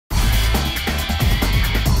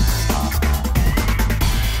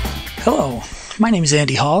Hello, my name is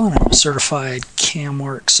Andy Hall and I'm a certified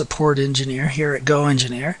CAMWorks support engineer here at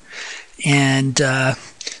GoEngineer, and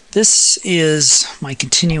this is my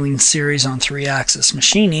continuing series on 3-axis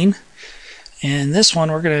machining. And this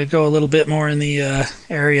one we're going to go a little bit more in the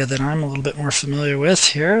area that I'm a little bit more familiar with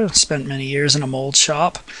here. I've spent many years in a mold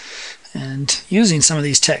shop and using some of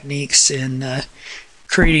these techniques in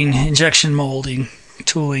creating injection molding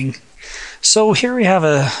tooling. So here we have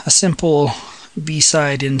a simple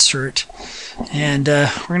B-side insert, and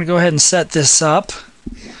we're going to go ahead and set this up.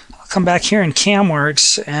 I'll come back here in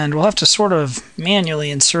CAMWorks and we'll have to sort of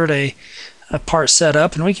manually insert a part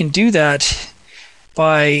setup, and we can do that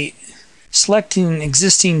by selecting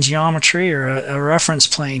existing geometry or a reference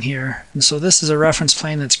plane here. And so this is a reference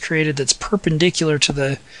plane that's created that's perpendicular to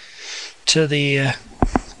the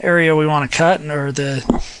area we want to cut, or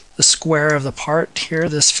the square of the part here,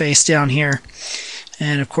 this face down here.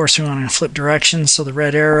 And of course we want to flip directions, so the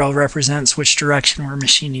red arrow represents which direction we're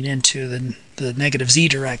machining into, the negative Z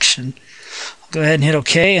direction. I'll go ahead and hit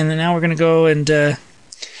OK, and then now we're going to go and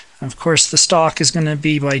of course the stock is going to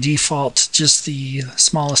be by default just the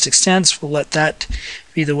smallest extents. We'll let that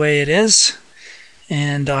be the way it is,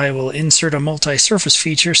 and I will insert a multi-surface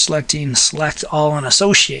feature, selecting Select All and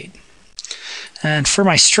Associate. And for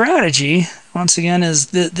my strategy, once again, is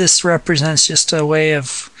this represents just a way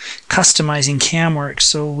of customizing CAMWorks,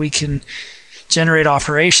 so we can generate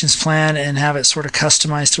operations plan and have it sort of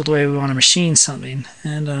customized to the way we want to machine something.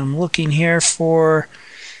 And I'm looking here for,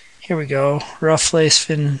 here we go, rough lace,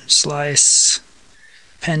 fin slice,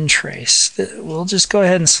 pen trace. We'll just go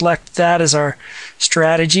ahead and select that as our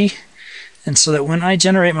strategy, and so that when I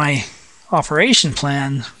generate my operation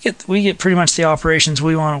plan, we get pretty much the operations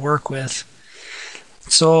we want to work with.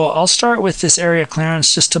 So I'll start with this area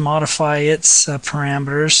clearance just to modify its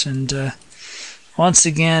parameters, and once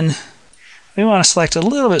again we want to select a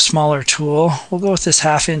little bit smaller tool. We'll go with this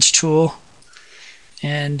 1/2" tool,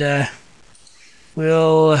 and I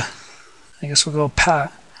guess we'll go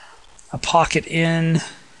a pocket in,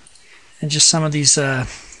 and just some of these let's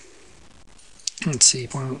see,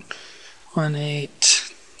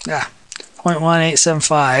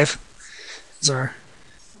 0.1875 is our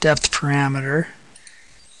depth parameter.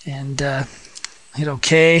 And hit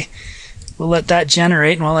OK. We'll let that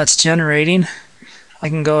generate, and while that's generating, I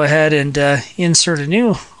can go ahead and insert a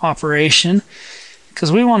new operation,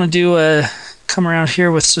 because we want to do come around here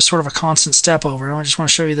with just sort of a constant step over. I just want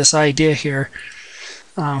to show you this idea here.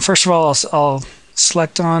 First of all, I'll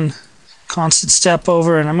select on constant step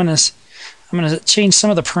over, and I'm going to change some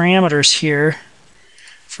of the parameters here.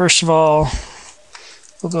 First of all,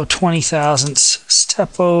 we'll go 20 thousandths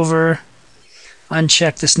step over.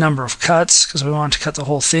 Uncheck this number of cuts because we want to cut the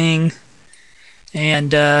whole thing,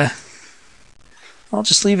 and I'll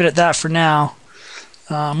just leave it at that for now.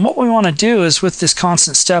 What we want to do is, with this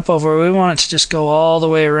constant step over, we want it to just go all the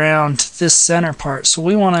way around this center part. So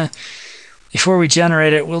we want to, before we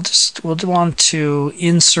generate it, we'll want to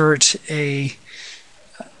insert a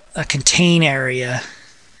contain area,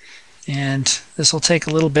 and this will take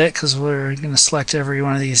a little bit because we're going to select every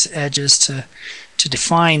one of these edges to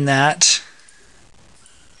define that.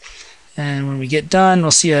 And when we get done,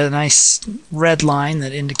 we'll see a nice red line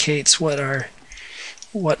that indicates what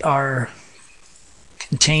our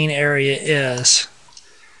contain area is.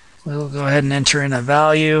 We'll go ahead and enter in a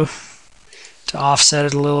value to offset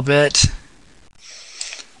it a little bit,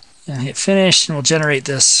 and hit finish, and we'll generate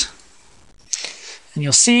this. And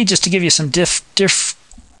you'll see, just to give you some the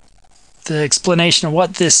explanation of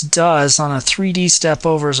what this does on a 3D step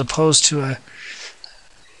over as opposed to a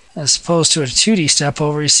 2D step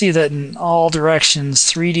over, you see that in all directions,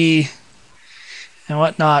 3D and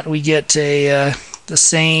whatnot, we get the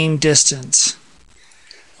same distance.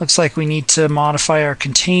 Looks like we need to modify our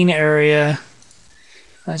contain area.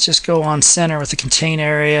 Let's just go on center with the contain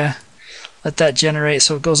area. Let that generate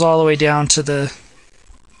so it goes all the way down to the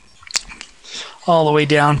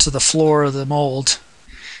floor of the mold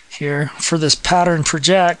here. For this pattern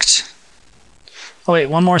project, oh wait,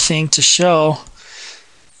 one more thing to show.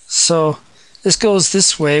 So this goes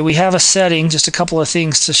this way. We have a setting, just a couple of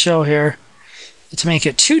things to show here, to make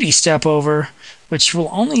it 2D step over, which will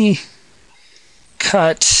only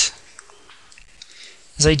cut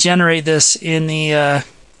as I generate this in the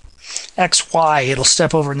XY. It'll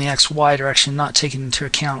step over in the XY direction, not taking into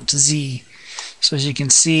account Z. So as you can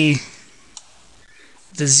see,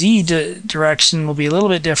 the Z direction will be a little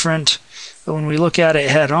bit different, but when we look at it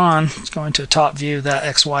head on, it's going to a top view, that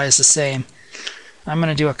XY is the same. I'm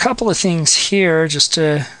going to do a couple of things here just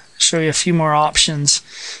to show you a few more options.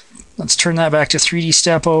 Let's turn that back to 3D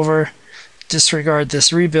step over. Disregard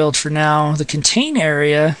this rebuild for now. The contain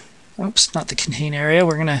area, oops, not the contain area.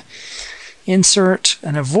 We're going to insert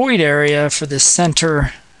an avoid area for this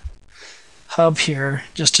center hub here,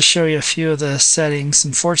 just to show you a few of the settings.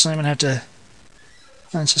 Unfortunately, I'm going to have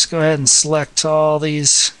to, let's just go ahead and select all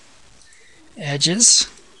these edges.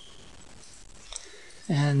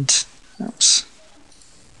 And, oops.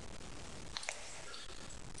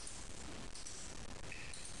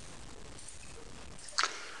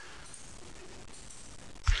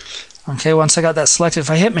 Okay, once I got that selected, if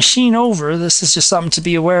I hit machine over, this is just something to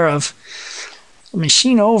be aware of.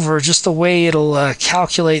 Machine over, just the way it'll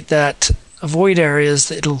calculate that avoid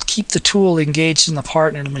areas, it'll keep the tool engaged in the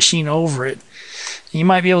part and it'll machine over it. And you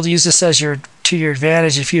might be able to use this as to your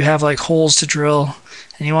advantage if you have like holes to drill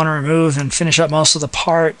and you want to remove and finish up most of the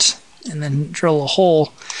part and then drill a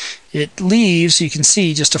hole. It leaves, you can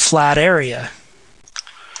see, just a flat area.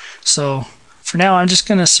 So for now, I'm just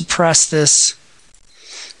going to suppress this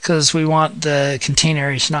because we want the contain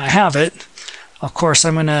area to not have it. Of course,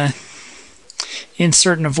 I'm going to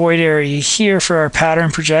insert an avoid area here for our pattern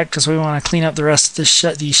project because we want to clean up the rest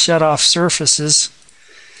of these shut-off surfaces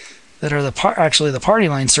that are actually the party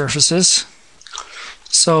line surfaces.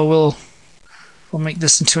 So we'll make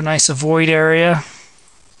this into a nice avoid area.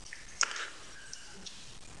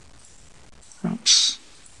 Oops.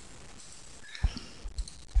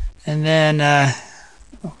 And then,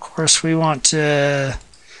 of course, we want to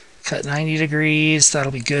cut 90 degrees.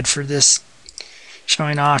 That'll be good for this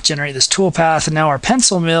showing off, generate this tool path. And now our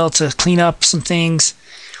pencil mill, to clean up some things,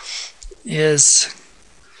 is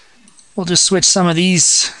we'll just switch some of these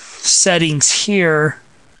settings here.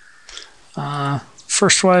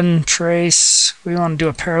 First one, trace. We want to do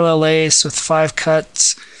a parallel lace with 5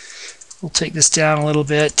 cuts. We'll take this down a little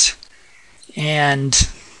bit. And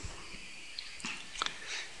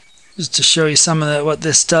just to show you some of what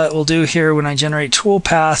this will do here when I generate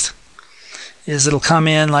toolpath, is it'll come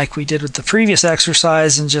in like we did with the previous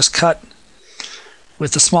exercise and just cut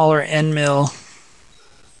with the smaller end mill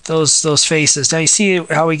those faces. Now you see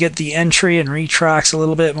how we get the entry and retracts a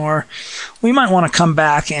little bit more. We might want to come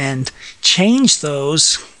back and change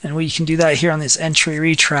those, and we can do that here on this entry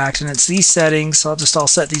retract, and it's these settings. So I'll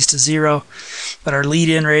set these to 0, but our lead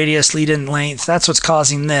in radius, lead in length, that's what's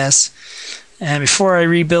causing this. And before I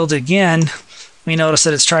rebuild again, we notice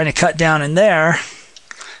that it's trying to cut down in there,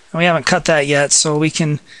 and we haven't cut that yet. So we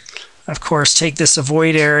can, of course, take this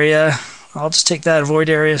avoid area. I'll just take that avoid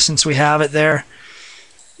area since we have it there,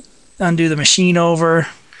 undo the machine over,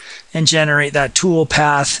 and generate that tool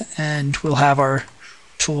path, and we'll have our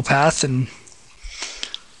tool path. And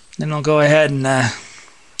then I'll go ahead and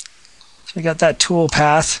so we got that tool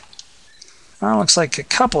path. Well, looks like a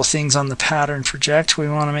couple things on the pattern project. We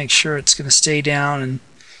want to make sure it's going to stay down, and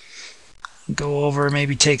go over,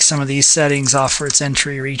 maybe take some of these settings off for its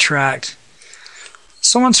entry retract.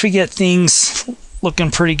 So once we get things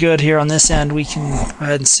looking pretty good here on this end, we can go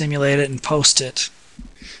ahead and simulate it and post it.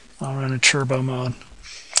 I'll run a turbo mode.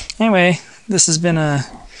 Anyway, this has been a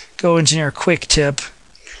GoEngineer quick tip.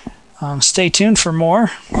 Stay tuned for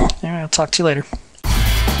more. Anyway, I'll talk to you later.